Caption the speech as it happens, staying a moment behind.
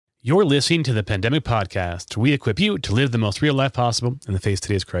You're listening to the Pandemic Podcast. We equip you to live the most real life possible in the face of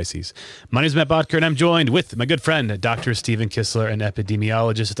today's crises. My name is Matt Bodker, and I'm joined with my good friend, Dr. Stephen Kissler, an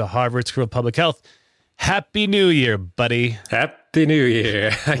epidemiologist at the Harvard School of Public Health. Happy New Year, buddy. Happy New Year.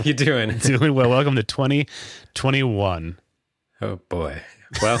 How you doing? Doing well. Welcome to 2021. Oh, boy.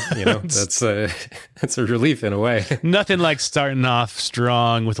 Well, that's a relief in a way. Nothing like starting off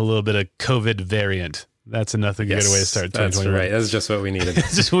strong with a little bit of COVID variant. That's another good way to start 2021. That's right. That's just what we needed.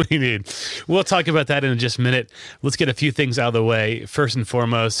 That's just what we need. We'll talk about that in just a minute. Let's get a few things out of the way. First and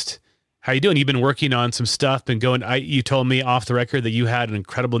foremost, how you doing? You've been working on some stuff, been going. You told me off the record that you had an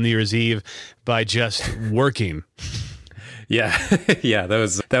incredible New Year's Eve by just working. Yeah.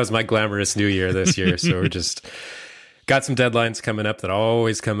 That was my glamorous New Year this year. So we're just got some deadlines coming up that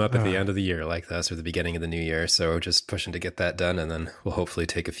always come up at the end of the year like this or the beginning of the new year. So we're just pushing to get that done, and then we'll hopefully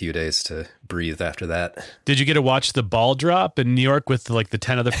take a few days to breathe after that. Did you get to watch the ball drop in New York with like the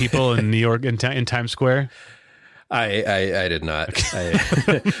 10 other people in New York in Times Square? I did not.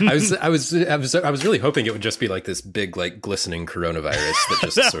 I was really hoping it would just be like this big, like glistening coronavirus that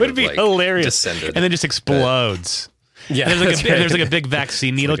just that sort would of be like hilarious, descended and then just explodes. Yeah, there's like a big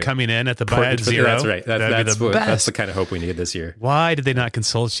vaccine needle coming in at zero. That's right. That's the kind of hope we need this year. Why did they not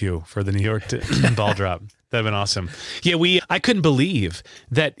consult you for the New York ball drop? That'd been awesome. Yeah, I couldn't believe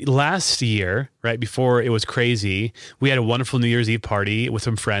that last year, right before it was crazy, we had a wonderful New Year's Eve party with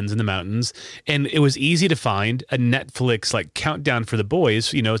some friends in the mountains, and it was easy to find a Netflix like countdown for the boys,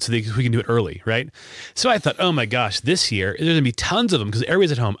 so we can do it early, right? So I thought, oh my gosh, this year there's gonna be tons of them because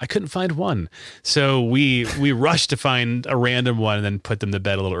everybody's at home. I couldn't find one, so we rushed to find a random one and then put them to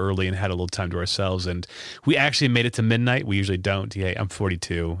bed a little early and had a little time to ourselves. And we actually made it to midnight. We usually don't. Yeah, I'm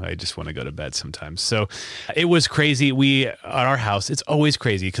 42. I just want to go to bed sometimes. So it was crazy. We, at our house, it's always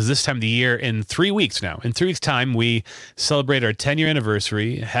crazy because this time of the year, in 3 weeks time, we celebrate our 10-year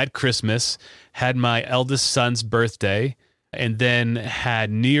anniversary, had Christmas, had my eldest son's birthday, and then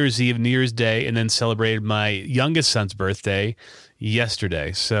had New Year's Eve, New Year's Day, and then celebrated my youngest son's birthday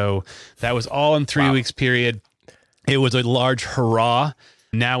yesterday. So that was all in 3 weeks period. It was a large hurrah.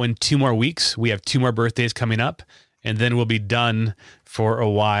 Now in 2 more weeks, we have 2 more birthdays coming up, and then we'll be done for a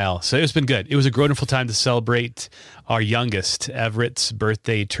while. So it's been good. It was a wonderful time to celebrate our youngest. Everett's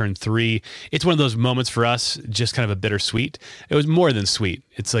birthday turned 3. It's one of those moments for us, just kind of a bittersweet. It was more than sweet.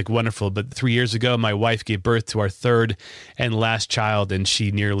 It's like wonderful. But 3 years ago, my wife gave birth to our third and last child, and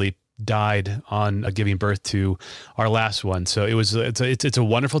she nearly died on giving birth to our last one. So it's a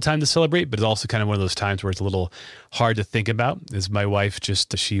wonderful time to celebrate, but it's also kind of one of those times where it's a little hard to think about. Is my wife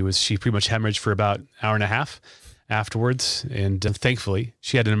she pretty much hemorrhaged for about an hour and a half afterwards, and thankfully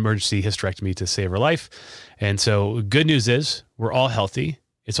she had an emergency hysterectomy to save her life. And so good news is we're all healthy.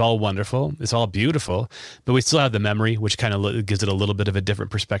 It's all wonderful. It's all beautiful, but we still have the memory, which kind of gives it a little bit of a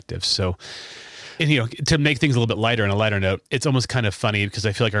different perspective. So, and to make things a little bit lighter, on a lighter note, it's almost kind of funny because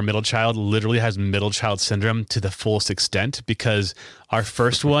I feel like our middle child literally has middle child syndrome to the fullest extent, because our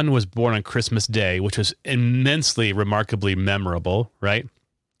first one was born on Christmas Day, which was immensely, remarkably memorable, right?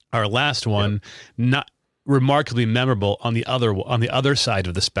 Our last one, not remarkably memorable on the other side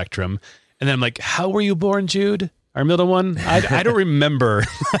of the spectrum. And then I'm like, how were you born, Jude? Our middle one? I don't remember.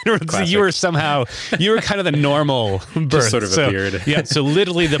 You were kind of the normal birth. Just sort of appeared. Yeah, so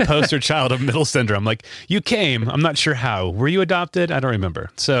literally the poster child of middle syndrome. Like, you came, I'm not sure how. Were you adopted? I don't remember.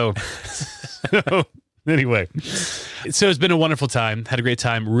 So anyway, so it's been a wonderful time. Had a great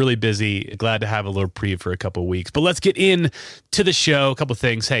time. Really busy. Glad to have a little preview for a couple of weeks. But let's get in to the show. A couple of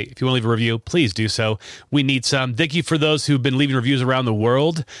things. Hey, if you want to leave a review, please do so. We need some. Thank you for those who've been leaving reviews around the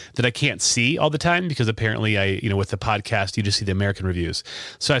world that I can't see all the time, because apparently with the podcast, you just see the American reviews.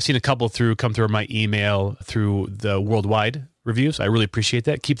 So I've seen a couple come through my email through the worldwide reviews. I really appreciate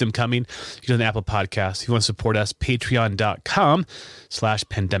that. Keep them coming. You can do an Apple Podcast. If you want to support us,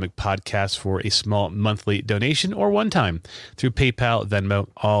 patreon.com/pandemic podcast for a small monthly donation, or one time through PayPal, Venmo,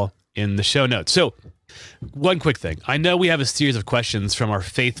 all in the show notes. So one quick thing. I know we have a series of questions from our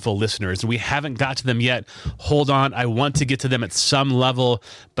faithful listeners, and we haven't got to them yet. Hold on. I want to get to them at some level,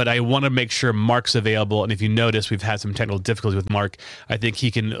 but I want to make sure Mark's available. And if you notice, we've had some technical difficulties with Mark. I think he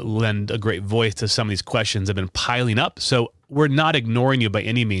can lend a great voice to some of these questions that have been piling up. So we're not ignoring you by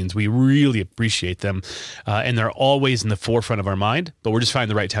any means. We really appreciate them, and they're always in the forefront of our mind, but we're just finding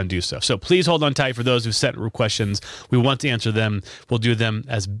the right time to do so. So please hold on tight for those who sent questions. We want to answer them. We'll do them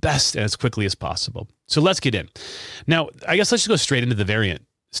as best and as quickly as possible. So let's get in. Now, I guess let's just go straight into the variant,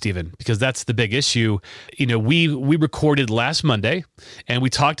 Stephen, because that's the big issue. We recorded last Monday, and we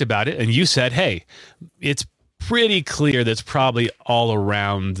talked about it, and you said, hey, it's pretty clear that's probably all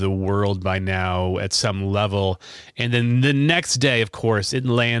around the world by now at some level. And then the next day, of course, it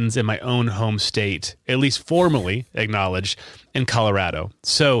lands in my own home state, at least formally acknowledged, in Colorado.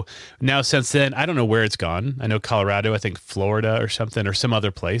 So now since then, I don't know where it's gone. I know Colorado, I think Florida or something, or some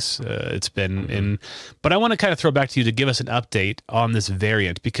other place it's been in. But I want to kind of throw back to you to give us an update on this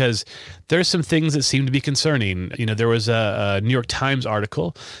variant, because there's some things that seem to be concerning. You know, there was a New York Times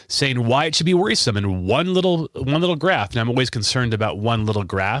article saying why it should be worrisome in one little graph. And I'm always concerned about one little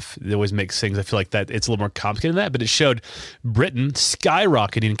graph. It always makes things, I feel like that it's a little more complicated than that, but it showed Britain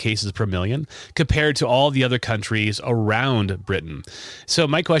skyrocketing cases per million compared to all the other countries around Britain. So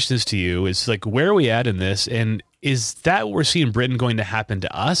my question is to you is like, where are we at in this? And is that what we're seeing Britain going to happen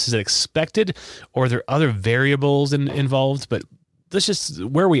to us? Is it expected, or are there other variables involved? But let's just,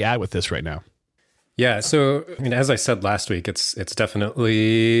 where are we at with this right now? Yeah, so I mean, as I said last week, it's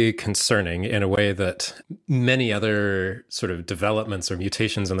definitely concerning in a way that many other sort of developments or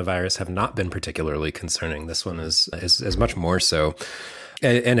mutations in the virus have not been particularly concerning. This one is much more so.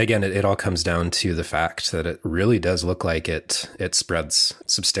 And again, it all comes down to the fact that it really does look like it spreads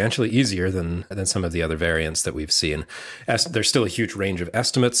substantially easier than some of the other variants that we've seen. There's still a huge range of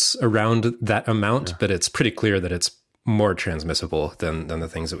estimates around that amount, but it's pretty clear that it's more transmissible than the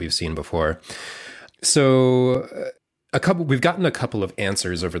things that we've seen before. So we've gotten a couple of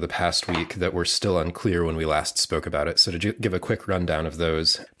answers over the past week that were still unclear when we last spoke about it. So to give a quick rundown of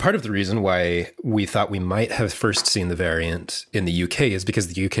those, part of the reason why we thought we might have first seen the variant in the UK is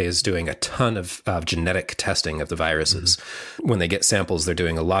because the UK is doing a ton of genetic testing of the viruses. When they get samples, they're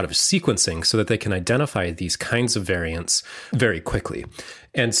doing a lot of sequencing so that they can identify these kinds of variants very quickly.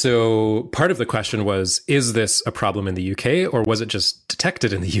 And so part of the question was, is this a problem in the UK, or was it just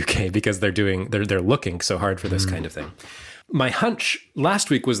detected in the UK because they're looking so hard for this kind of thing? My hunch last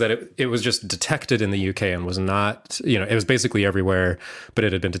week was that it was just detected in the UK and was not, it was basically everywhere, but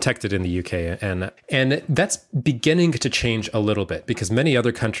it had been detected in the UK. And that's beginning to change a little bit, because many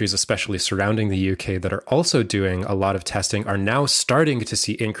other countries, especially surrounding the UK, that are also doing a lot of testing are now starting to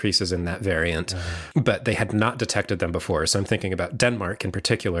see increases in that variant, but they had not detected them before. So I'm thinking about Denmark in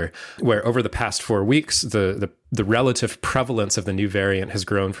particular, where over the past 4 weeks, the relative prevalence of the new variant has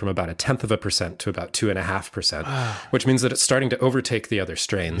grown from about 0.1% to about 2.5%, which means that it's starting to overtake the other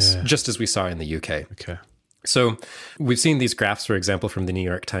strains, just as we saw in the UK. Okay. So we've seen these graphs, for example, from the New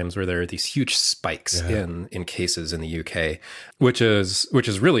York Times, where there are these huge spikes in cases in the UK, which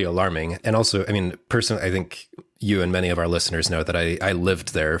is really alarming. And also, I mean, personally, I think you and many of our listeners know that I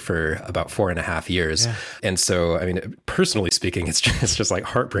lived there for about 4.5 years. Yeah. And so, I mean, personally speaking, it's just like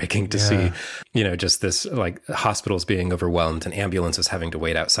heartbreaking to see, just this, like, hospitals being overwhelmed and ambulances having to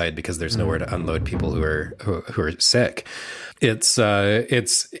wait outside because there's nowhere to unload people who are sick. It's a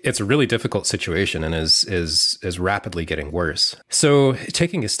really difficult situation and is rapidly getting worse. So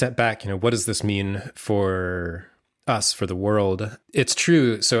taking a step back, what does this mean for us, for the world? It's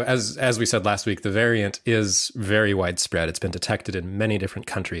true. So as we said last week, the variant is very widespread. It's been detected in many different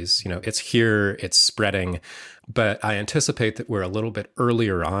countries. It's here, it's spreading. But I anticipate that we're a little bit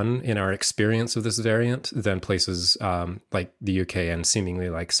earlier on in our experience of this variant than places like the UK and seemingly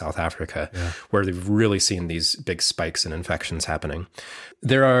like South Africa, where they've really seen these big spikes in infections happening.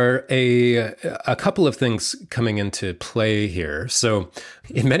 There are a couple of things coming into play here. So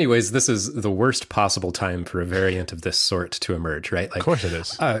in many ways, this is the worst possible time for a variant of this sort to emerge, right? Like, of course it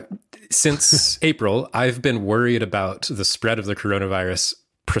is. Since April, I've been worried about the spread of the coronavirus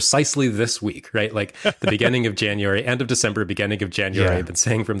precisely this week, right? Like the beginning of January, end of December, beginning of January. I've been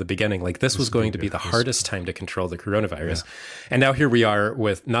saying from the beginning, like this was going to be the hardest time to control the coronavirus. And now here we are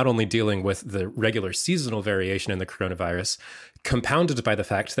with not only dealing with the regular seasonal variation in the coronavirus, compounded by the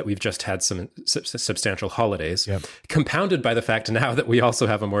fact that we've just had some substantial holidays, compounded by the fact now that we also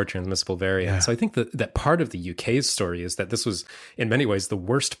have a more transmissible variant. So I think that part of the UK's story is that this was in many ways the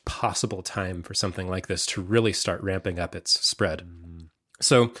worst possible time for something like this to really start ramping up its spread.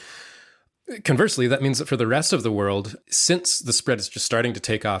 So conversely, that means that for the rest of the world, since the spread is just starting to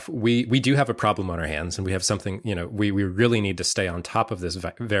take off, we do have a problem on our hands, and we have something, we really need to stay on top of this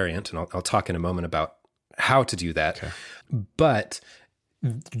variant. And I'll talk in a moment about how to do that. Okay. But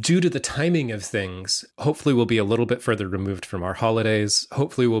due to the timing of things, hopefully we'll be a little bit further removed from our holidays.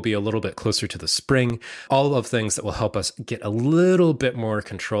 Hopefully we'll be a little bit closer to the spring. All of things that will help us get a little bit more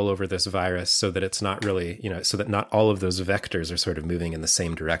control over this virus so that it's not really, so that not all of those vectors are sort of moving in the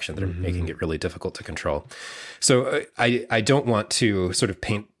same direction that are making it really difficult to control. So I don't want to sort of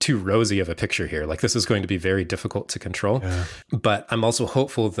paint too rosy of a picture here. Like this is going to be very difficult to control. Yeah. But I'm also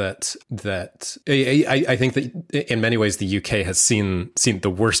hopeful that I think that in many ways the UK has seen the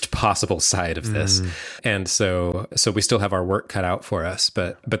worst possible side of this, and so we still have our work cut out for us.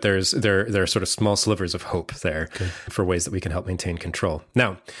 But there are sort of small slivers of hope there for ways that we can help maintain control.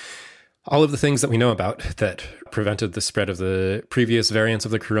 Now, all of the things that we know about that prevented the spread of the previous variants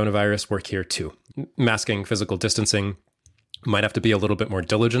of the coronavirus work here too. Masking, physical distancing. Might have to be a little bit more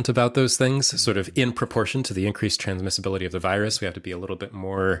diligent about those things, sort of in proportion to the increased transmissibility of the virus. We have to be a little bit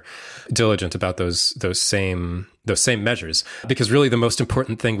more diligent about those same measures, because really the most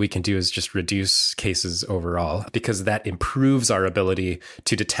important thing we can do is just reduce cases overall, because that improves our ability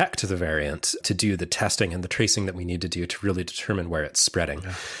to detect the variant, to do the testing and the tracing that we need to do to really determine where it's spreading.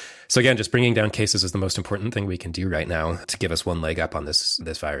 Yeah. So again, just bringing down cases is the most important thing we can do right now to give us one leg up on this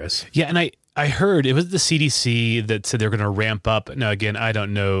virus. Yeah, and I heard it was the CDC that said they're going to ramp up. Now, again, I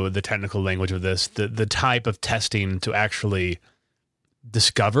don't know the technical language of this, the type of testing to actually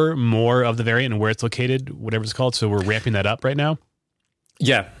discover more of the variant and where it's located, whatever it's called. So we're ramping that up right now.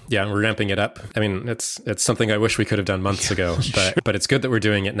 Yeah, we're ramping it up. I mean, it's something I wish we could have done months ago, but it's good that we're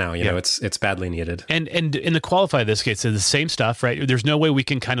doing it now. You know, it's badly needed. And in the qualify this case, it's the same stuff, right? There's no way we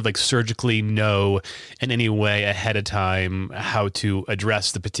can kind of like surgically know in any way ahead of time how to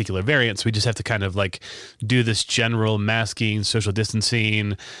address the particular variants. We just have to kind of like do this general masking, social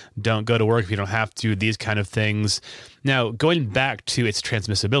distancing, don't go to work if you don't have to, these kind of things. Now, going back to its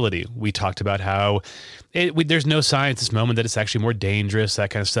transmissibility, we talked about how there's no science at this moment that it's actually more dangerous,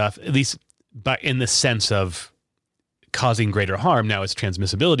 that kind of stuff, at least but in the sense of causing greater harm. Now, its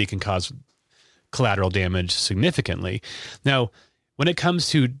transmissibility can cause collateral damage significantly. Now, when it comes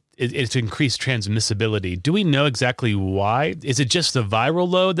to its increased transmissibility, do we know exactly why? Is it just the viral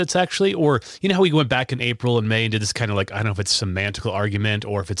load that's actually, or you know how we went back in April and May and did this kind of like, I don't know if it's semantical argument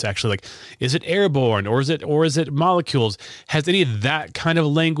or if it's actually like, is it airborne or is it molecules? Has any of that kind of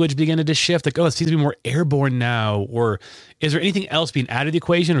language begun to shift? Like, oh, it seems to be more airborne now, or is there anything else being added to the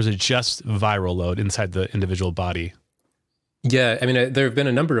equation, or is it just viral load inside the individual body? Yeah, I mean, there have been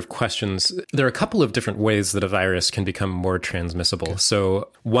a number of questions. There are a couple of different ways that a virus can become more transmissible. Okay. So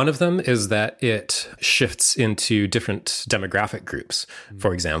one of them is that it shifts into different demographic groups,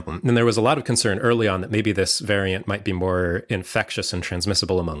 for example. And there was a lot of concern early on that maybe this variant might be more infectious and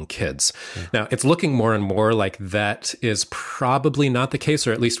transmissible among kids. Yeah. Now, it's looking more and more like that is probably not the case,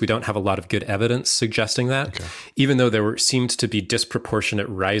 or at least we don't have a lot of good evidence suggesting that, okay. Even though there seemed to be disproportionate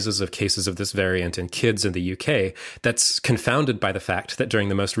rises of cases of this variant in kids in the UK, that's confounded by the fact that during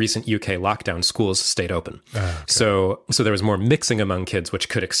the most recent UK lockdown, schools stayed open. Okay. So there was more mixing among kids, which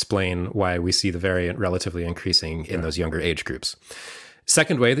could explain why we see the variant relatively increasing in those younger age groups.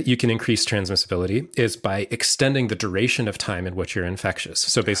 Second way that you can increase transmissibility is by extending the duration of time in which you're infectious.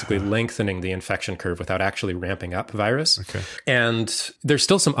 So basically lengthening the infection curve without actually ramping up virus. Okay. And there's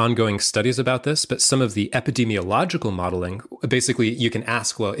still some ongoing studies about this, but some of the epidemiological modeling, basically you can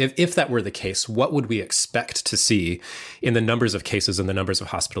ask, well, if that were the case, what would we expect to see in the numbers of cases and the numbers of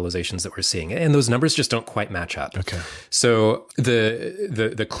hospitalizations that we're seeing? And those numbers just don't quite match up. Okay. So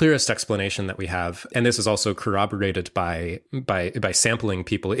the clearest explanation that we have, and this is also corroborated by sampling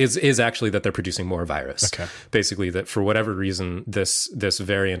people, is actually that they're producing more virus. Okay. Basically, that for whatever reason, this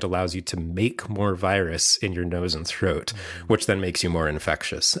variant allows you to make more virus in your nose and throat, which then makes you more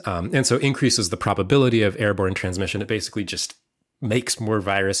infectious. And so increases the probability of airborne transmission. It basically just makes more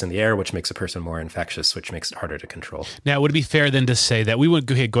virus in the air, which makes a person more infectious, which makes it harder to control. Now, would it be fair then to say that we would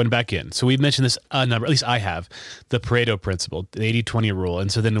go ahead going back in? So we've mentioned this number, at least I have, the Pareto principle, the 80-20 rule.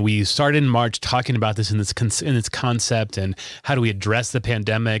 And so then we started in March talking about this in its concept and how do we address the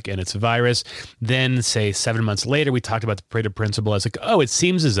pandemic and its virus. Then say 7 months later, we talked about the Pareto principle as like, oh, it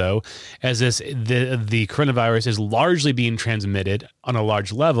seems as though the coronavirus is largely being transmitted on a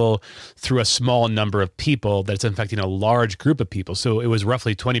large level through a small number of people that's infecting a large group of people. So it was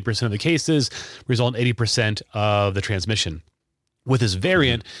roughly 20% of the cases result in 80% of the transmission. With this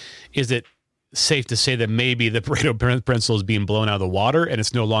variant, is it safe to say that maybe the Pareto principle is being blown out of the water and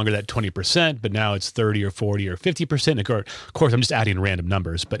it's no longer that 20%, but now it's 30 or 40 or 50%? Of course, I'm just adding random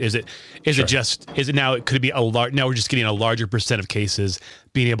numbers, but is it now it could be now we're just getting a larger percent of cases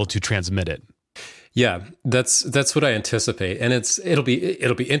being able to transmit it? Yeah, that's what I anticipate, and it'll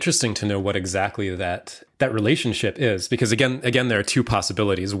be interesting to know what exactly that that relationship is, because again, there are two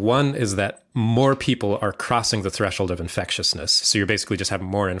possibilities. One is that more people are crossing the threshold of infectiousness. So you're basically just having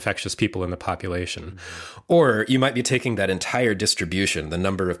more infectious people in the population. Or you might be taking that entire distribution, the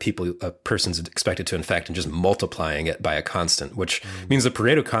number of people a person's expected to infect, and just multiplying it by a constant, which means the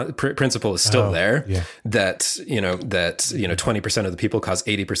Pareto principle is still there, that 20% of the people cause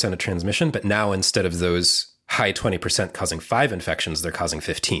 80% of transmission, but now instead of those high 20% causing 5 infections, they're causing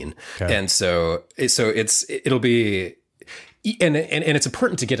 15. Okay. And so it'll be, and it's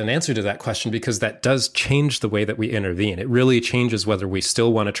important to get an answer to that question, because that does change the way that we intervene. It really changes whether we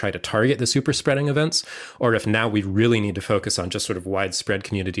still want to try to target the super spreading events, or if now we really need to focus on just sort of widespread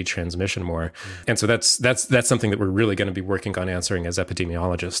community transmission more. And so that's something that we're really going to be working on answering as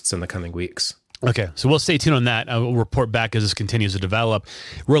epidemiologists in the coming weeks. Okay, so we'll stay tuned on that. We'll report back as this continues to develop.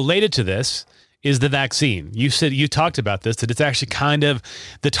 Related to this is the vaccine. You talked about this, that it's actually kind of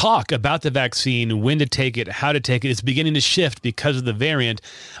the talk about the vaccine, when to take it, how to take it. It's beginning to shift because of the variant.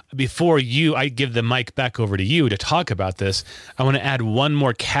 Before I give the mic back over to you to talk about this, I want to add one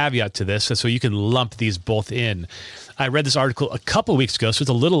more caveat to this so you can lump these both in. I read this article a couple of weeks ago, so it's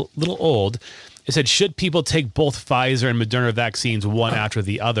a little old. It said, should people take both Pfizer and Moderna vaccines one after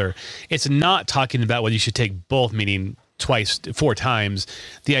the other? It's not talking about whether you should take both, meaning twice, 4 times.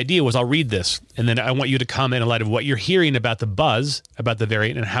 The idea was, I'll read this, and then I want you to comment in light of what you're hearing about the buzz, about the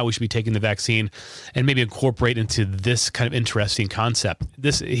variant, and how we should be taking the vaccine, and maybe incorporate into this kind of interesting concept.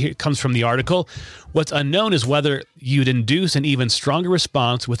 This here comes from the article. What's unknown is whether you'd induce an even stronger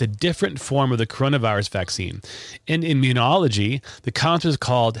response with a different form of the coronavirus vaccine. In immunology, the concept is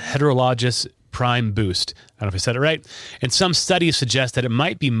called heterologous prime boost. I don't know if I said it right. And some studies suggest that it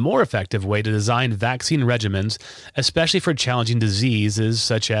might be a more effective way to design vaccine regimens, especially for challenging diseases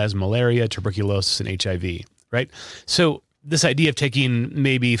such as malaria, tuberculosis, and HIV, right? So this idea of taking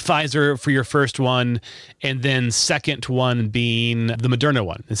maybe Pfizer for your first one, and then second one being the Moderna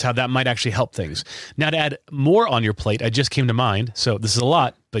one, is how that might actually help things. Now, to add more on your plate, I just came to mind, so this is a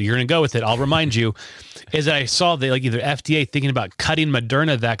lot, but you're going to go with it. I'll remind you, is that I saw either FDA thinking about cutting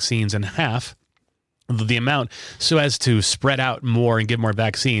Moderna vaccines in half, the amount, so as to spread out more and give more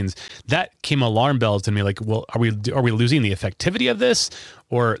vaccines. That came alarm bells to me, like, well, are we losing the effectivity of this?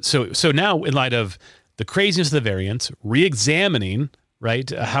 Or so now, in light of the craziness of the variants, re-examining, right,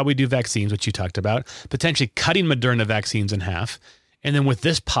 how we do vaccines, which you talked about, potentially cutting Moderna vaccines in half, and then with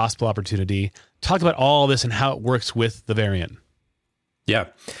this possible opportunity, talk about all this and how it works with the variant. Yeah.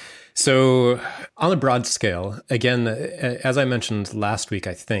 So on a broad scale, again, as I mentioned last week,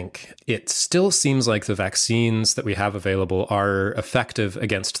 I think it still seems like the vaccines that we have available are effective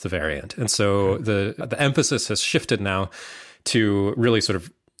against the variant. And so the emphasis has shifted now to really sort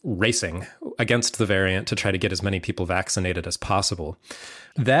of racing against the variant to try to get as many people vaccinated as possible.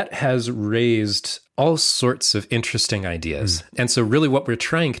 That has raised all sorts of interesting ideas. And so really what we're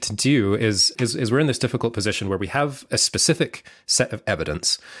trying to do is we're in this difficult position where we have a specific set of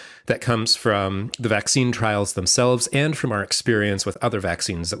evidence that comes from the vaccine trials themselves and from our experience with other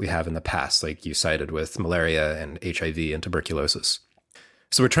vaccines that we have in the past, like you cited with malaria and HIV and tuberculosis.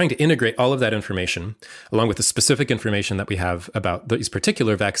 So we're trying to integrate all of that information along with the specific information that we have about these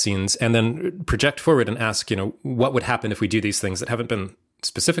particular vaccines, and then project forward and ask, what would happen if we do these things that haven't been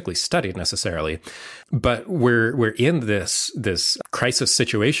specifically studied necessarily, but we're in this crisis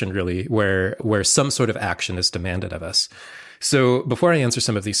situation really where some sort of action is demanded of us. So before I answer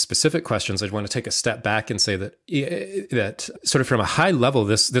some of these specific questions, I want to take a step back and say that sort of from a high level,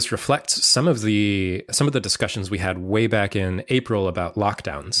 this reflects some of the discussions we had way back in April about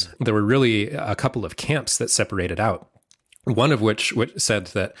lockdowns. There were really a couple of camps that separated out. One of which said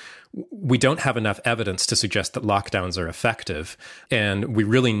that we don't have enough evidence to suggest that lockdowns are effective, and we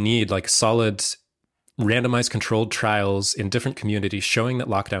really need like solid randomized controlled trials in different communities showing that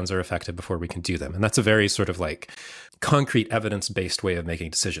lockdowns are effective before we can do them. And that's a very sort of like concrete evidence-based way of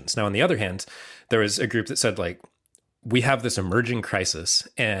making decisions. Now, on the other hand, there was a group that said like, we have this emerging crisis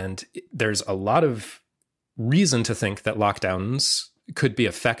and there's a lot of reason to think that lockdowns could be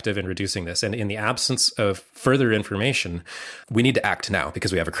effective in reducing this. And in the absence of further information, we need to act now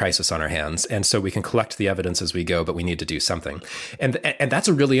because we have a crisis on our hands. And so we can collect the evidence as we go, but we need to do something. And that's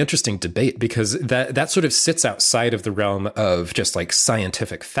a really interesting debate because that sort of sits outside of the realm of just like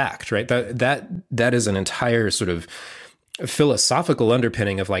scientific fact, right? That is an entire sort of philosophical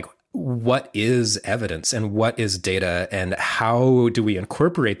underpinning of like, what is evidence and what is data and how do we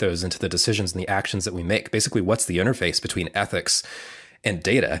incorporate those into the decisions and the actions that we make? Basically, what's the interface between ethics and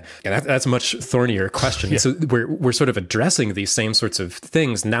data? And that's a much thornier question. Yeah. So we're sort of addressing these same sorts of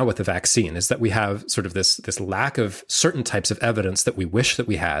things now with the vaccine, is that we have sort of this lack of certain types of evidence that we wish that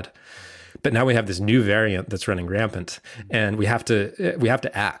we had. But now we have this new variant that's running rampant, and we have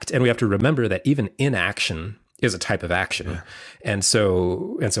to act, and we have to remember that even inaction is a type of action. Yeah. And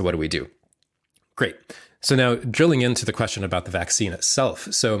so what do we do? Great. So now drilling into the question about the vaccine itself.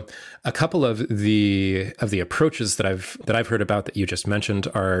 So a couple of the approaches that I've heard about that you just mentioned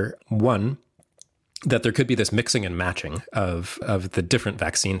are, one, that there could be this mixing and matching of the different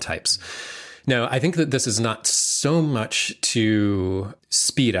vaccine types. Now, I think that this is not so much to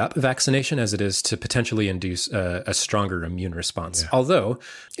speed up vaccination as it is to potentially induce a stronger immune response. Yeah. Although,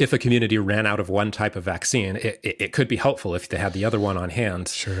 if a community ran out of one type of vaccine, it could be helpful if they had the other one on hand.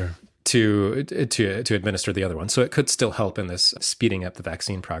 Sure. To administer the other one. So it could still help in this speeding up the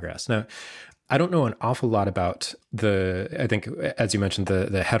vaccine progress. Now, I don't know an awful lot about I think, as you mentioned,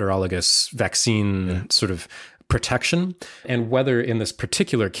 the heterologous vaccine sort of protection, and whether in this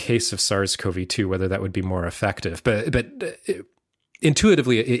particular case of SARS-CoV-2, whether that would be more effective. But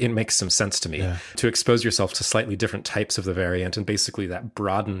intuitively, it makes some sense to me to expose yourself to slightly different types of the variant, and basically that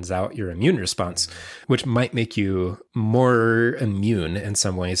broadens out your immune response, which might make you more immune in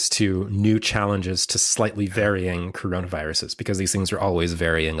some ways to new challenges to slightly varying coronaviruses, because these things are always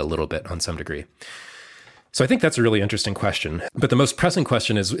varying a little bit on some degree. So I think that's a really interesting question. But the most pressing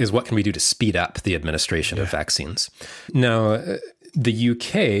question is what can we do to speed up the administration of vaccines? Now, the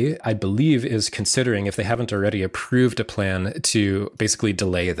UK, I believe, is considering, if they haven't already, approved a plan to basically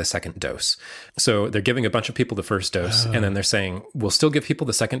delay the second dose. So they're giving a bunch of people the first dose, and then they're saying, we'll still give people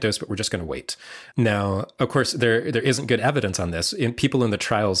the second dose, but we're just going to wait. Now, of course, there isn't good evidence on this. People in the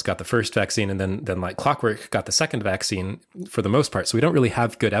trials got the first vaccine, and then like clockwork, got the second vaccine for the most part. So we don't really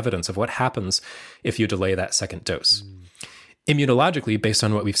have good evidence of what happens if you delay that second dose. Immunologically, based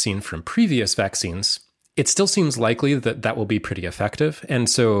on what we've seen from previous vaccines, it still seems likely that will be pretty effective, and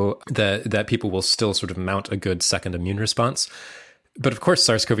so that people will still sort of mount a good second immune response. But of course,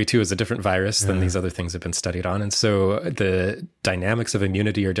 SARS-CoV-2 is a different virus than these other things have been studied on, and so the dynamics of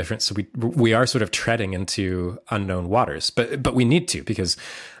immunity are different. So we are sort of treading into unknown waters, but we need to, because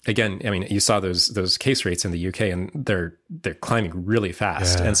again, I mean, you saw those case rates in the UK, and they're climbing really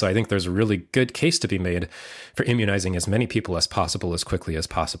fast, and so I think there's a really good case to be made for immunizing as many people as possible as quickly as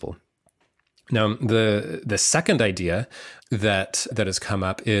possible. Now, the second idea that has come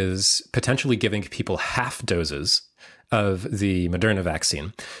up is potentially giving people half doses of the Moderna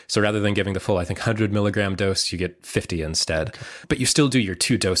vaccine. So rather than giving the full, I think, 100 milligram dose, you get 50 instead. Okay. But you still do your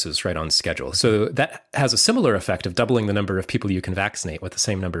 2 doses right on schedule. So that has a similar effect of doubling the number of people you can vaccinate with the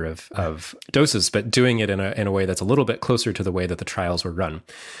same number of doses, but doing it in a way that's a little bit closer to the way that the trials were run.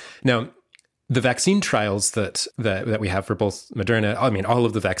 Now, the vaccine trials that we have for both Moderna, I mean, all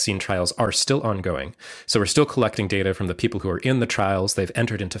of the vaccine trials are still ongoing. So we're still collecting data from the people who are in the trials. They've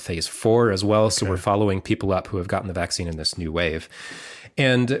entered into phase 4 as well. So we're following people up who have gotten the vaccine in this new wave.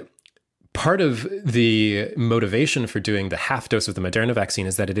 And part of the motivation for doing the half dose of the Moderna vaccine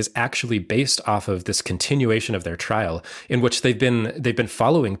is that it is actually based off of this continuation of their trial, in which they've been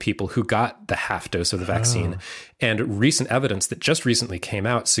following people who got the half dose of the vaccine. And recent evidence that just recently came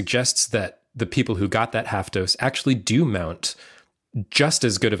out suggests that the people who got that half dose actually do mount just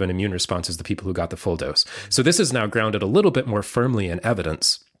as good of an immune response as the people who got the full dose. So this is now grounded a little bit more firmly in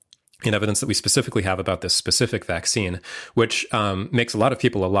evidence that we specifically have about this specific vaccine, which makes a lot of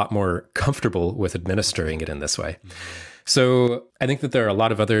people a lot more comfortable with administering it in this way. So I think that there are a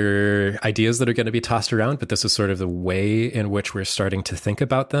lot of other ideas that are going to be tossed around, but this is sort of the way in which we're starting to think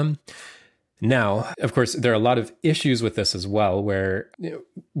about them. Now, of course, there are a lot of issues with this as well, where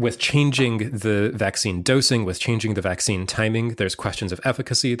with changing the vaccine dosing, with changing the vaccine timing, there's questions of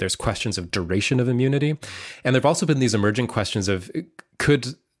efficacy, there's questions of duration of immunity. And there have also been these emerging questions of,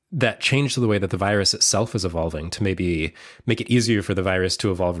 could that change the way that the virus itself is evolving to maybe make it easier for the virus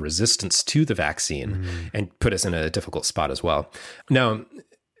to evolve resistance to the vaccine and put us in a difficult spot as well. Now,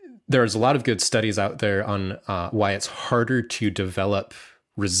 there's a lot of good studies out there on why it's harder to develop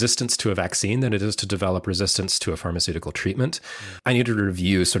resistance to a vaccine than it is to develop resistance to a pharmaceutical treatment. I need to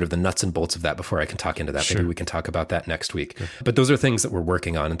review sort of the nuts and bolts of that before I can talk into that. Sure. Maybe we can talk about that next week. Sure. But those are things that we're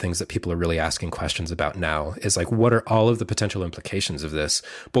working on and things that people are really asking questions about now, is like, what are all of the potential implications of this,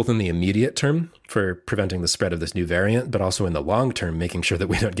 both in the immediate term for preventing the spread of this new variant, but also in the long term, making sure that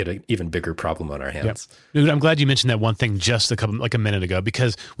we don't get an even bigger problem on our hands. Yep. I'm glad you mentioned that one thing just a minute ago,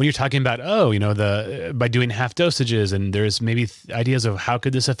 because when you're talking about, by doing half dosages, and there's maybe ideas of how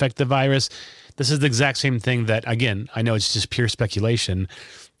could this affect the virus, this is the exact same thing that, again, I know it's just pure speculation,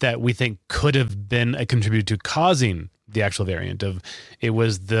 that we think could have been a contributor to causing the actual variant. It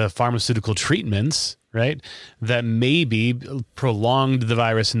was the pharmaceutical treatments, right, that maybe prolonged the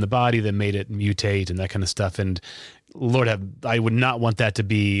virus in the body, that made it mutate and that kind of stuff. And Lord, I would not want that to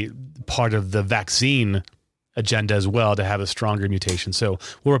be part of the vaccine agenda as well to have a stronger mutation. So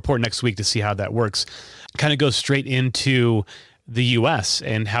we'll report next week to see how that works. Kind of goes straight into the U.S.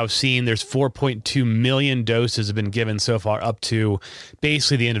 and how there's 4.2 million doses have been given so far up to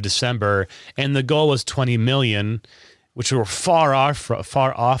basically the end of December. And the goal was 20 million, which we're far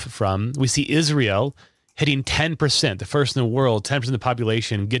off from. We see Israel hitting 10%, the first in the world, 10% of the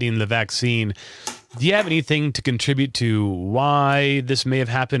population getting the vaccine. Do you have anything to contribute to why this may have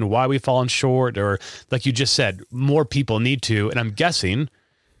happened, why we've fallen short, or like you just said, more people need to, and I'm guessing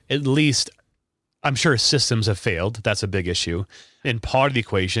at least, I'm sure systems have failed. That's a big issue. And part of the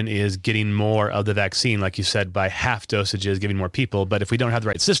equation is getting more of the vaccine, like you said, by half dosages, giving more people. But if we don't have the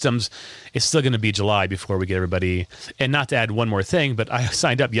right systems, it's still going to be July before we get everybody. And not to add one more thing, but I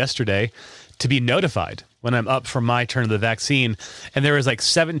signed up yesterday to be notified when I'm up for my turn of the vaccine. And there was like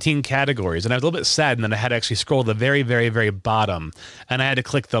 17 categories. And I was a little bit sad. And then I had to actually scroll to the very, very, very bottom. And I had to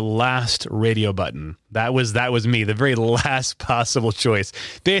click the last radio button. That was me, the very last possible choice.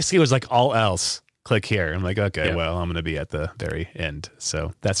 Basically, it was like all else. Click here. I'm like, okay, well, I'm going to be at the very end.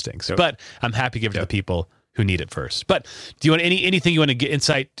 So that stinks. But I'm happy to give it to the people who need it first. But do you want anything you want to get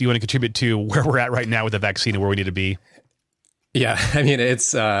insight? Do you want to contribute to where we're at right now with the vaccine and where we need to be? Yeah, I mean,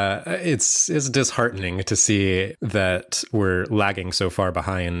 it's disheartening to see that we're lagging so far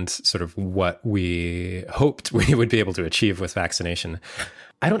behind sort of what we hoped we would be able to achieve with vaccination.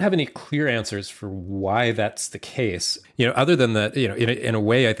 I don't have any clear answers for why that's the case. Other than that, in a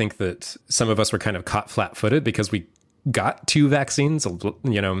way, I think that some of us were kind of caught flat-footed because we got 2 vaccines,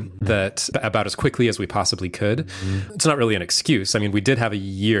 that about as quickly as we possibly could. Mm-hmm. It's not really an excuse. I mean, we did have a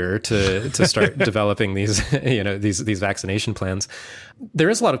year to start developing these vaccination plans.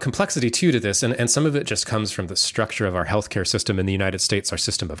 There is a lot of complexity too to this, and some of it just comes from the structure of our healthcare system in the United States, our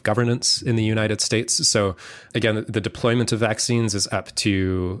system of governance in the United States. So again, the deployment of vaccines is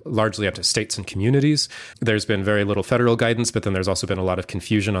largely up to states and communities. There's been very little federal guidance, but then there's also been a lot of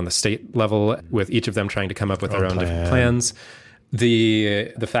confusion on the state level with each of them trying to come up with their own different plans.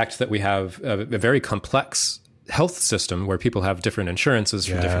 The fact that we have a very complex health system where people have different insurances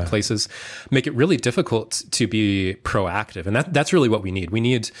from different places make it really difficult to be proactive. And that's really what we need. We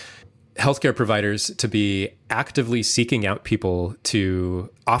need healthcare providers to be actively seeking out people to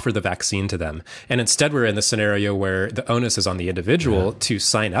offer the vaccine to them. And instead, we're in the scenario where the onus is on the individual to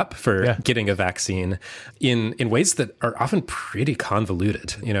sign up for getting a vaccine in ways that are often pretty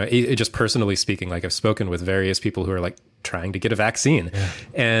convoluted. Just personally speaking, like I've spoken with various people who are like trying to get a vaccine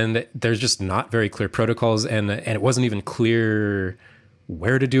and there's just not very clear protocols. And it wasn't even clear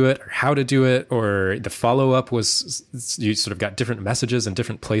where to do it or how to do it, or the follow-up was, you sort of got different messages in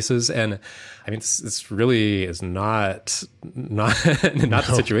different places. And I mean, this really is not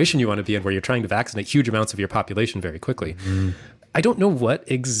the situation you want to be in, where you're trying to vaccinate huge amounts of your population very quickly. Mm. I don't know what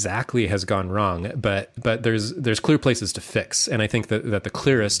exactly has gone wrong, but there's clear places to fix. And I think that the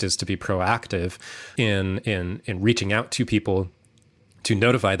clearest is to be proactive in reaching out to people to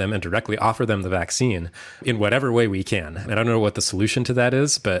notify them and directly offer them the vaccine in whatever way we can. And I don't know what the solution to that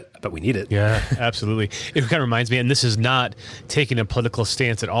is, but we need it. Yeah, absolutely. It kind of reminds me, and this is not taking a political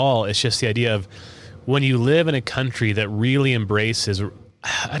stance at all. It's just the idea of when you live in a country that really embraces,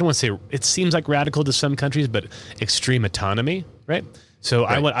 I don't want to say, it seems like radical to some countries, but extreme autonomy, right? So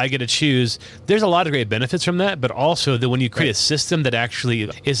I get to choose. There's a lot of great benefits from that, but also that when you create a system that actually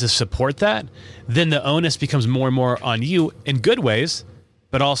is to support that, then the onus becomes more and more on you in good ways,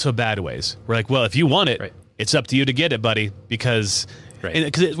 but also bad ways. We're like, well, if you want it, it's up to you to get it, buddy. Because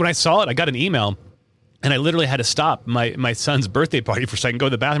when I saw it, I got an email, and I literally had to stop my son's birthday party for a second, go to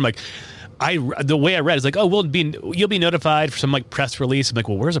the bathroom. Like, the way I read is like, oh, you'll be notified for some like press release. I'm like,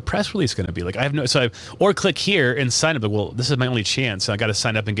 well, where's a press release going to be? Like, I have no, or click here and sign up. Like, well, this is my only chance. So I got to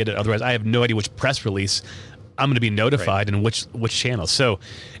sign up and get it. Otherwise, I have no idea which press release I'm going to be notified and which channel. So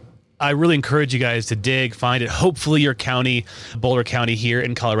I really encourage you guys to find it. Hopefully your county, Boulder County here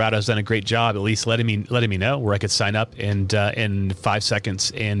in Colorado, has done a great job, at least letting me know where I could sign up and in 5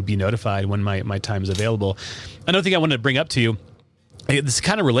 seconds and be notified when my time is available. Another thing I wanted to bring up to you, this is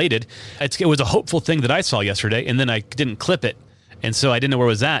kind of related. It was a hopeful thing that I saw yesterday, and then I didn't clip it, and so I didn't know where it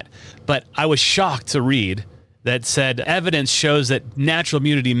was at. But I was shocked to read that said evidence shows that natural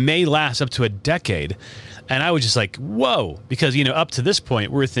immunity may last up to a decade. And I was just like, whoa, because, up to this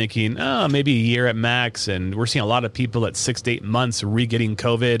point, we're thinking, maybe a year at max. And we're seeing a lot of people at 6 to 8 months re-getting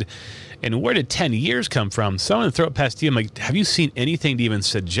COVID. And where did 10 years come from? So I'm going to throw it past you. I'm like, have you seen anything to even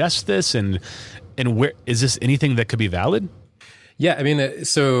suggest this? And where is this anything that could be valid? Yeah, I mean,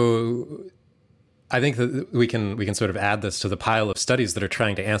 so I think that we can sort of add this to the pile of studies that are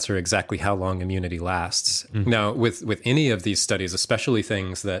trying to answer exactly how long immunity lasts. Mm-hmm. Now, with any of these studies, especially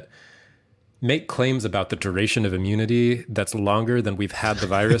things that make claims about the duration of immunity that's longer than we've had the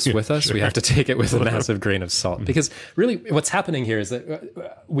virus with us, we have to take it with a massive grain of salt. Because really what's happening here is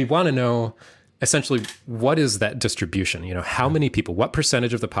that we want to know essentially what is that distribution? How many people, what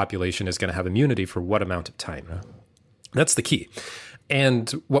percentage of the population is going to have immunity for what amount of time? That's the key. And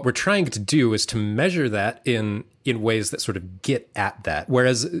what we're trying to do is to measure that in ways that sort of get at that.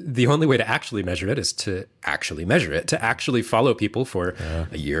 Whereas the only way to actually measure it is to actually measure it, to actually follow people for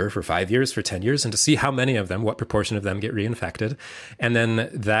a year, for 5 years, for 10 years, and to see how many of them, what proportion of them get reinfected. And then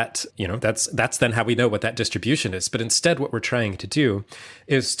that's then how we know what that distribution is. But instead, what we're trying to do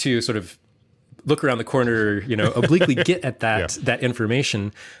is to sort of look around the corner, obliquely get at that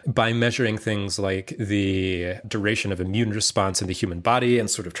information by measuring things like the duration of immune response in the human body and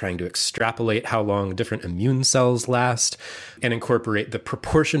sort of trying to extrapolate how long different immune cells last and incorporate the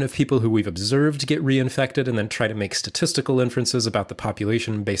proportion of people who we've observed get reinfected and then try to make statistical inferences about the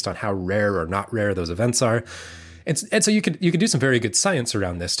population based on how rare or not rare those events are. And so you could do some very good science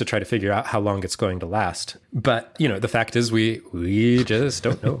around this to try to figure out how long it's going to last. But, the fact is we just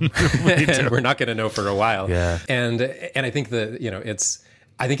don't know. And we're not going to know for a while. Yeah. And I think that,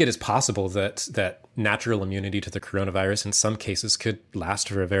 I think it is possible that natural immunity to the coronavirus in some cases could last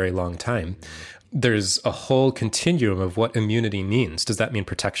for a very long time. There's a whole continuum of what immunity means. Does that mean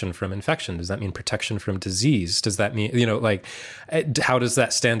protection from infection? Does that mean protection from disease? Does that mean, how does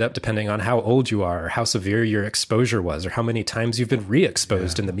that stand up depending on how old you are, or how severe your exposure was, or how many times you've been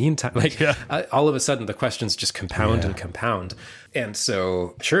re-exposed in the meantime? All of a sudden the questions just compound and compound. And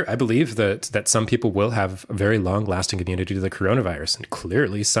so, sure, I believe that some people will have very long-lasting immunity to the coronavirus, and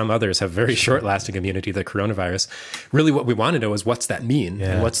clearly some others have very short-lasting immunity to the coronavirus. Really, what we want to know is what's that mean,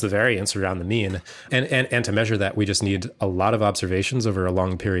 and what's the variance around the mean, and to measure that, we just need a lot of observations over a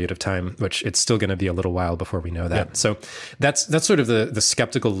long period of time, which it's still going to be a little while before we know that. Yep. So that's sort of the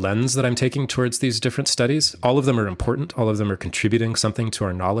skeptical lens that I'm taking towards these different studies. All of them are important. All of them are contributing something to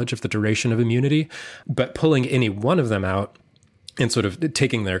our knowledge of the duration of immunity, but pulling any one of them out and sort of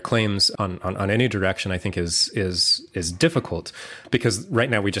taking their claims on any direction, I think is difficult, because right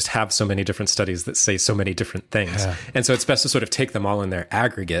now we just have so many different studies that say so many different things. Yeah. And so it's best to sort of take them all in their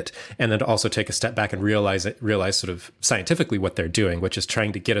aggregate, and then to also take a step back and realize sort of scientifically what they're doing, which is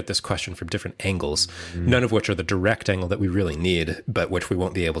trying to get at this question from different angles, none of which are the direct angle that we really need, but which we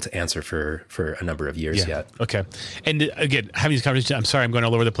won't be able to answer for a number of years yet. Okay. And again, having these conversations, I'm sorry, I'm going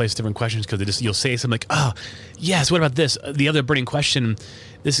all over the place, different questions, because you'll say something like, oh, yes, what about this? The other burning question,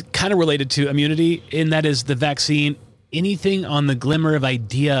 this is kind of related to immunity, and that is the vaccine. Anything on the glimmer of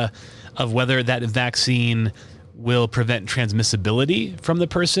idea of whether that vaccine will prevent transmissibility from the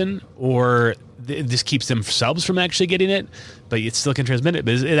person, or this keeps themselves from actually getting it, but it still can transmit it?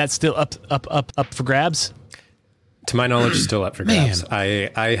 But is that still up for grabs? To my knowledge, still up for grabs.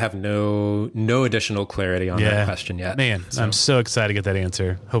 I have no additional clarity on that question yet. I'm so excited to get that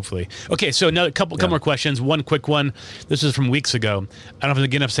answer, hopefully. Okay, so another couple more questions. One quick one. This is from weeks ago. I don't know if I'm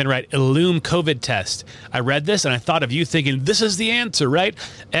getting up saying right. Ellume COVID test. I read this and I thought of you thinking, this is the answer, right?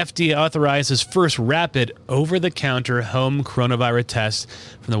 FDA authorizes first rapid over-the-counter home coronavirus test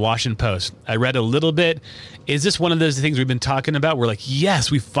from the Washington Post. I read a little bit. Is this one of those things we've been talking about? We're like, yes,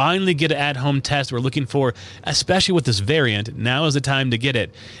 we finally get an at-home test we're looking for, especially with this variant. Now is the time to get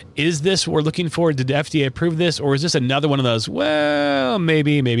it. Is this what we're looking for? Did the FDA approve this? Or is this another one of those, well,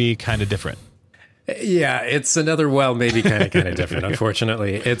 maybe kind of different? Yeah, it's another, maybe kind of different,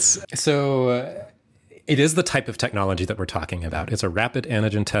 unfortunately. It is the type of technology that we're talking about. It's a rapid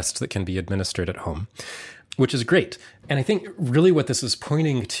antigen test that can be administered at home, which is great. And I think really what this is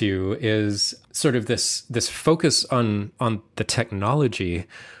pointing to is sort of this focus on the technology,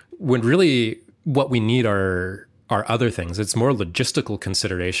 when really what we need are other things. It's more logistical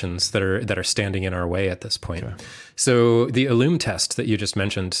considerations that are standing in our way at this point. Okay. So the Ellume test that you just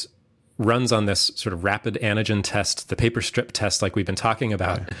mentioned runs on this sort of rapid antigen test, the paper strip test like we've been talking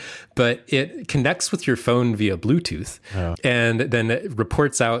about, but it connects with your phone via Bluetooth and then it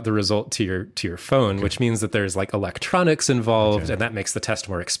reports out the result to your phone, which means that there's like electronics involved and that makes the test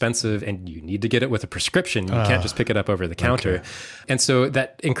more expensive, and you need to get it with a prescription. You can't just pick it up over the counter. Okay. And so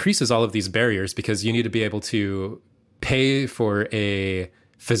that increases all of these barriers, because you need to be able to pay for a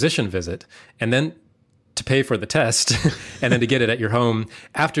physician visit and then to pay for the test and then to get it at your home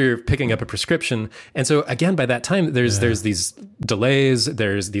after picking up a prescription. And so again, by that time, there's these delays,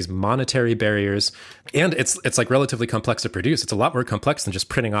 there's these monetary barriers, and it's like relatively complex to produce. It's a lot more complex than just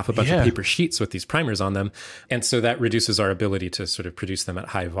printing off a bunch of paper sheets with these primers on them. And so that reduces our ability to sort of produce them at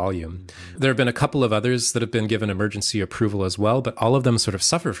high volume. There have been a couple of others that have been given emergency approval as well, but all of them sort of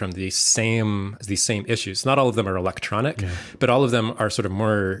suffer from these same issues. Not all of them are electronic, but all of them are sort of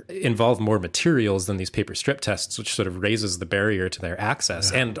involve more materials than these paper strip tests, which sort of raises the barrier to their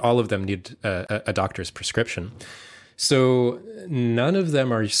access. And all of them need a doctor's prescription. So none of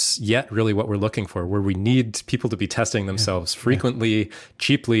them are yet really what we're looking for, where we need people to be testing themselves frequently,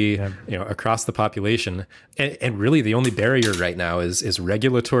 cheaply, across the population. And really the only barrier right now is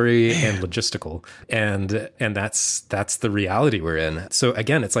regulatory and logistical. And that's the reality we're in. So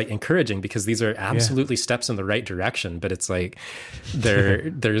again, it's like encouraging because these are absolutely steps in the right direction, but it's like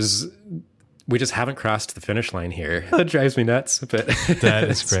we just haven't crossed the finish line here. That drives me nuts, but that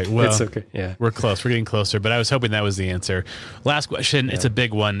is great. Well, it's okay. Yeah, we're close. We're getting closer, but I was hoping that was the answer. Last question. It's a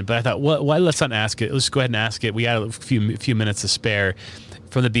big one, but I thought, why let's not ask it. Let's go ahead and ask it. We got a few minutes to spare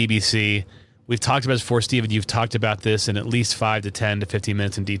from the BBC. We've talked about this before, Stephen. You've talked about this in at least 5 to 10 to 15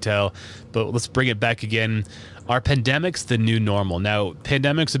 minutes in detail, but let's bring it back again. Are pandemics the new normal? Now,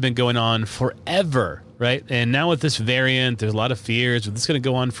 pandemics have been going on forever, right? And now with this variant, there's a lot of fears. This is going to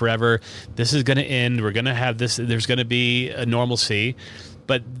go on forever. This is going to end. We're going to have this. There's going to be a normalcy.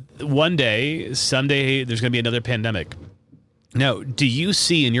 But one day, someday, there's going to be another pandemic. Now, do you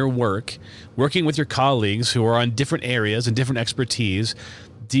see in your working with your colleagues who are on different areas and different expertise,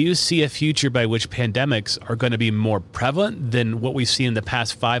 do you see a future by which pandemics are going to be more prevalent than what we've seen in the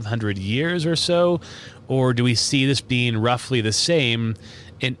past 500 years or so? Or do we see this being roughly the same?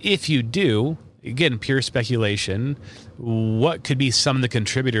 And if you do, again, pure speculation, what could be some of the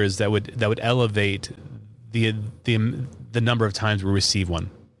contributors that would elevate the number of times we receive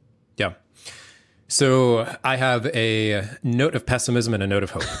one? Yeah. So I have a note of pessimism and a note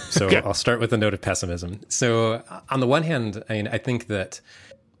of hope. So I'll start with a note of pessimism. So on the one hand, I think that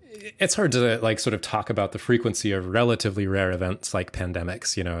it's hard to sort of talk about the frequency of relatively rare events like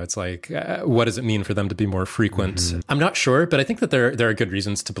pandemics. It's like, what does it mean for them to be more frequent? Mm-hmm. I'm not sure, but I think that there are good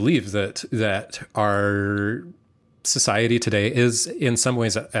reasons to believe that our society today is in some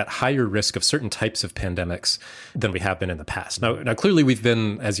ways at higher risk of certain types of pandemics than we have been in the past. Now clearly we've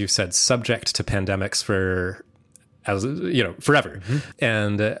been, as you said, subject to pandemics forever.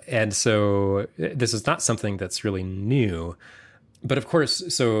 Mm-hmm. And so this is not something that's really new. But of course,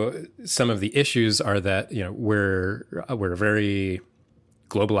 so some of the issues are that, we're a very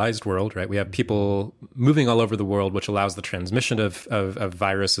globalized world, right? We have people moving all over the world, which allows the transmission of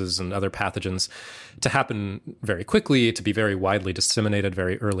viruses and other pathogens to happen very quickly, to be very widely disseminated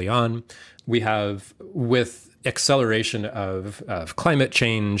very early on. We have, with acceleration of climate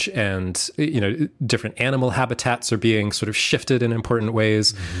change and different animal habitats are being sort of shifted in important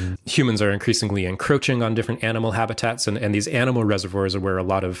ways. Mm-hmm. Humans are increasingly encroaching on different animal habitats, and these animal reservoirs are where a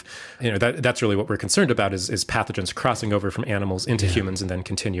lot of that's really what we're concerned about is pathogens crossing over from animals into humans and then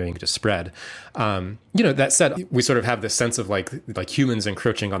continuing to spread. That said, we sort of have this sense of like humans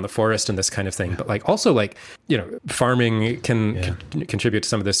encroaching on the forest and this kind of thing, but also farming can contribute to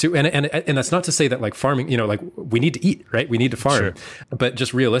some of this too. And that's not to say that farming, we need to eat, right? We need to farm. Sure. But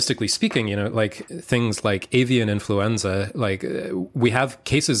just realistically speaking, things like avian influenza, we have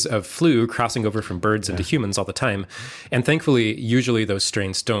cases of flu crossing over from birds into humans all the time. And thankfully, usually those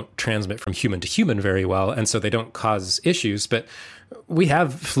strains don't transmit from human to human very well. And so they don't cause issues. But we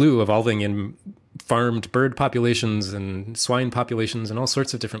have flu evolving in farmed bird populations and swine populations and all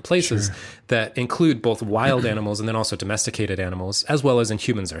sorts of different places that include both wild animals and then also domesticated animals, as well as in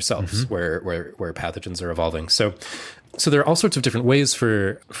humans ourselves, where pathogens are evolving. So there are all sorts of different ways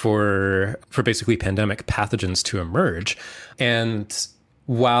for basically pandemic pathogens to emerge. And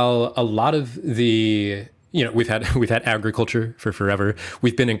while a lot of the we've had agriculture for forever.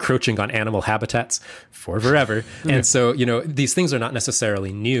 We've been encroaching on animal habitats for forever. And so, these things are not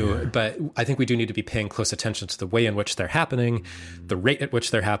necessarily new, but I think we do need to be paying close attention to the way in which they're happening, the rate at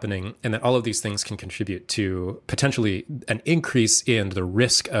which they're happening, and that all of these things can contribute to potentially an increase in the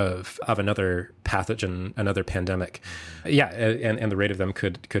risk of another pathogen, another pandemic. And the rate of them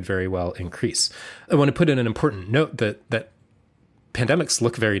could very well increase. I want to put in an important note that pandemics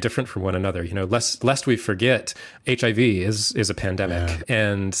look very different from one another. Lest we forget, HIV is a pandemic,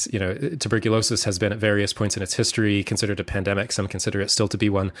 and tuberculosis has been at various points in its history considered a pandemic. Some consider it still to be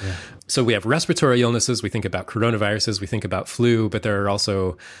one. Yeah. So we have respiratory illnesses. We think about coronaviruses. We think about flu, but there are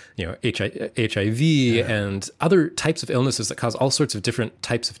also HIV and other types of illnesses that cause all sorts of different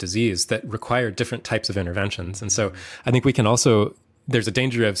types of disease that require different types of interventions. And so I think we can also, there's a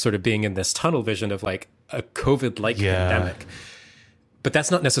danger of sort of being in this tunnel vision of like a COVID-like pandemic. But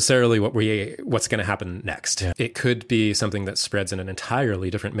that's not necessarily what's going to happen next. Yeah. It could be something that spreads in an entirely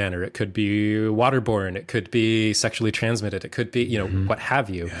different manner. It could be waterborne. It could be sexually transmitted. It could be, what have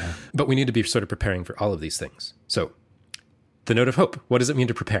you. Yeah. But we need to be sort of preparing for all of these things. So the note of hope, what does it mean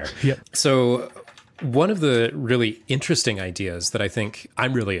to prepare? Yep. So one of the really interesting ideas that I think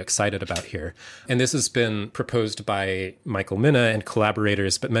I'm really excited about here, and this has been proposed by Michael Mina and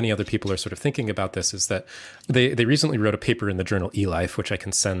collaborators, but many other people are sort of thinking about this, is that they recently wrote a paper in the journal eLife, which I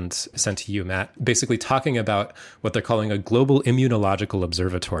can send to you, Matt, basically talking about what they're calling a global immunological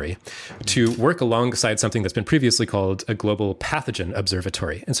observatory to work alongside something that's been previously called a global pathogen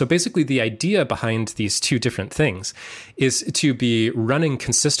observatory. And so basically the idea behind these two different things is to be running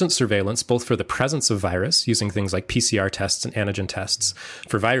consistent surveillance, both for the presence of virus, using things like PCR tests and antigen tests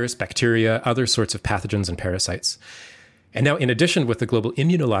for virus, bacteria, other sorts of pathogens and parasites. And now, in addition, with the Global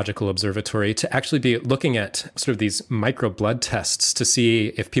Immunological Observatory, to actually be looking at sort of these micro blood tests to see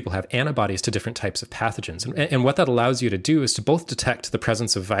if people have antibodies to different types of pathogens. And what that allows you to do is to both detect the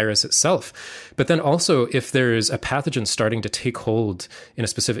presence of virus itself, but then also if there's a pathogen starting to take hold in a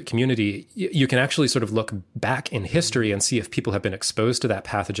specific community, you can actually sort of look back in history and see if people have been exposed to that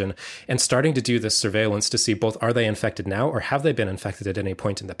pathogen, and starting to do this surveillance to see both are they infected now or have they been infected at any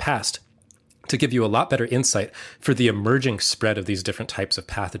point in the past, to give you a lot better insight for the emerging spread of these different types of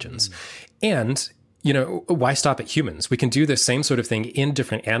pathogens. And why stop at humans? We can do the same sort of thing in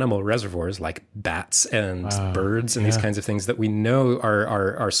different animal reservoirs like bats and birds and these kinds of things that we know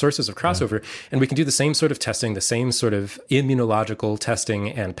are sources of crossover. And we can do the same sort of testing, the same sort of immunological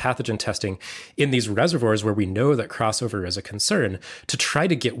testing and pathogen testing in these reservoirs where we know that crossover is a concern, to try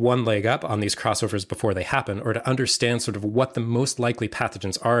to get one leg up on these crossovers before they happen, or to understand sort of what the most likely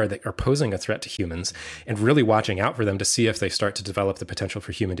pathogens are that are posing a threat to humans, and really watching out for them to see if they start to develop the potential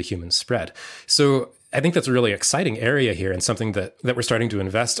for human-to-human spread. So I think that's a really exciting area here, and something that we're starting to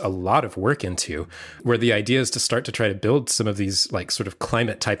invest a lot of work into, where the idea is to start to try to build some of these like sort of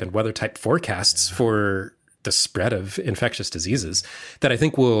climate type and weather type forecasts for the spread of infectious diseases that I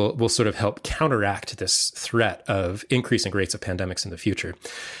think will sort of help counteract this threat of increasing rates of pandemics in the future.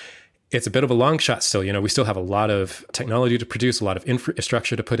 It's a bit of a long shot still. We still have a lot of technology to produce, a lot of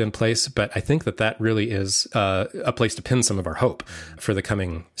infrastructure to put in place, but I think that really is a place to pin some of our hope for the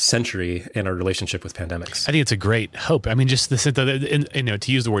coming century in our relationship with pandemics. I think it's a great hope. I mean, just to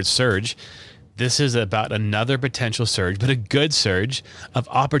use the word surge, this is about another potential surge, but a good surge of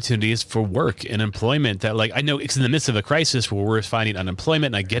opportunities for work and employment that, like, I know it's in the midst of a crisis where we're finding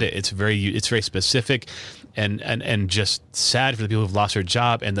unemployment, and I get it. It's very specific and just sad for the people who've lost their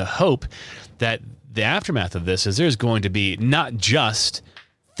job. And the hope that the aftermath of this is there's going to be not just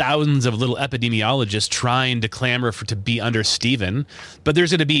thousands of little epidemiologists trying to clamor to be under Stephen, but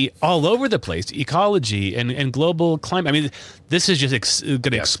there's going to be all over the place ecology and global climate. I mean, this is just going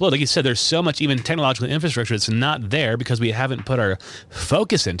to explode. Like you said, there's so much even technological infrastructure that's not there because we haven't put our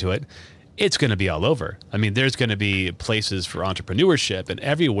focus into it. It's going to be all over. I mean, there's going to be places for entrepreneurship and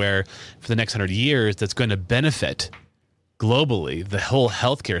everywhere for the next 100 years that's going to benefit globally the whole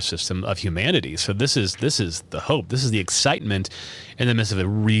healthcare system of humanity. So this is the hope. This is the excitement in the midst of a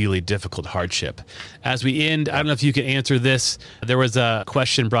really difficult hardship. As we end, I don't know if you can answer this. There was a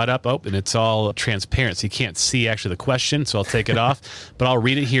question brought up. Oh, and it's all transparent, so you can't see actually the question. So I'll take it off, but I'll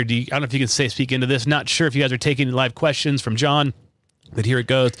read it here. I don't know if you can speak into this. Not sure if you guys are taking live questions from John, but here it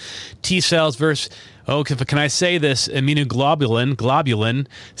goes. T cells versus, can I say this? Immunoglobulin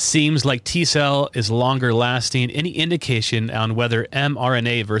seems like T cell is longer lasting. Any indication on whether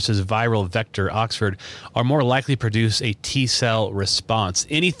mRNA versus viral vector, Oxford, are more likely to produce a T cell response?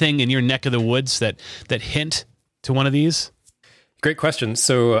 Anything in your neck of the woods that hint to one of these? Great question.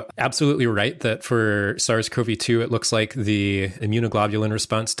 So absolutely right that for SARS-CoV-2, it looks like the immunoglobulin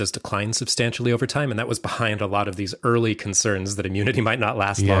response does decline substantially over time. And that was behind a lot of these early concerns that immunity might not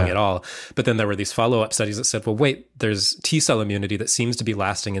last long at all. But then there were these follow-up studies that said, well, wait, there's T-cell immunity that seems to be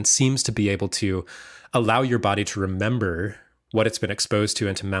lasting and seems to be able to allow your body to remember what it's been exposed to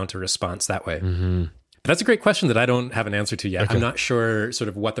and to mount a response that way. Mm-hmm. But that's a great question that I don't have an answer to yet. Okay. I'm not sure sort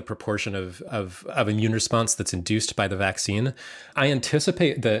of what the proportion of immune response that's induced by the vaccine. I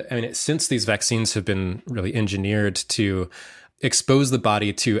anticipate that, since these vaccines have been really engineered to expose the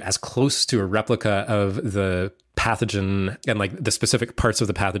body to as close to a replica of the pathogen and like the specific parts of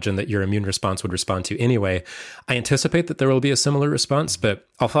the pathogen that your immune response would respond to anyway, I anticipate that there will be a similar response, but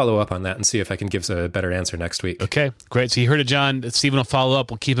I'll follow up on that and see if I can give a better answer next week. Okay, great. So you heard it, John. Stephen will follow up.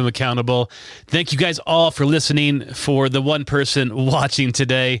 We'll keep him accountable. Thank you guys all for listening. For the one person watching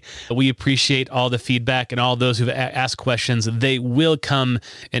today, we appreciate all the feedback and all those who've asked questions. They will come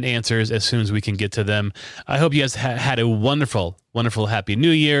in answers as soon as we can get to them. I hope you guys had a wonderful, happy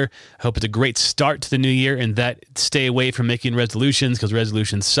new year. I hope it's a great start to the new year, and that stay away from making resolutions, because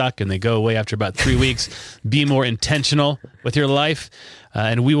resolutions suck and they go away after about 3 weeks. Be more intentional with your life.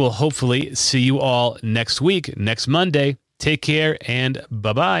 And we will hopefully see you all next week, next Monday. Take care and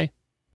bye-bye.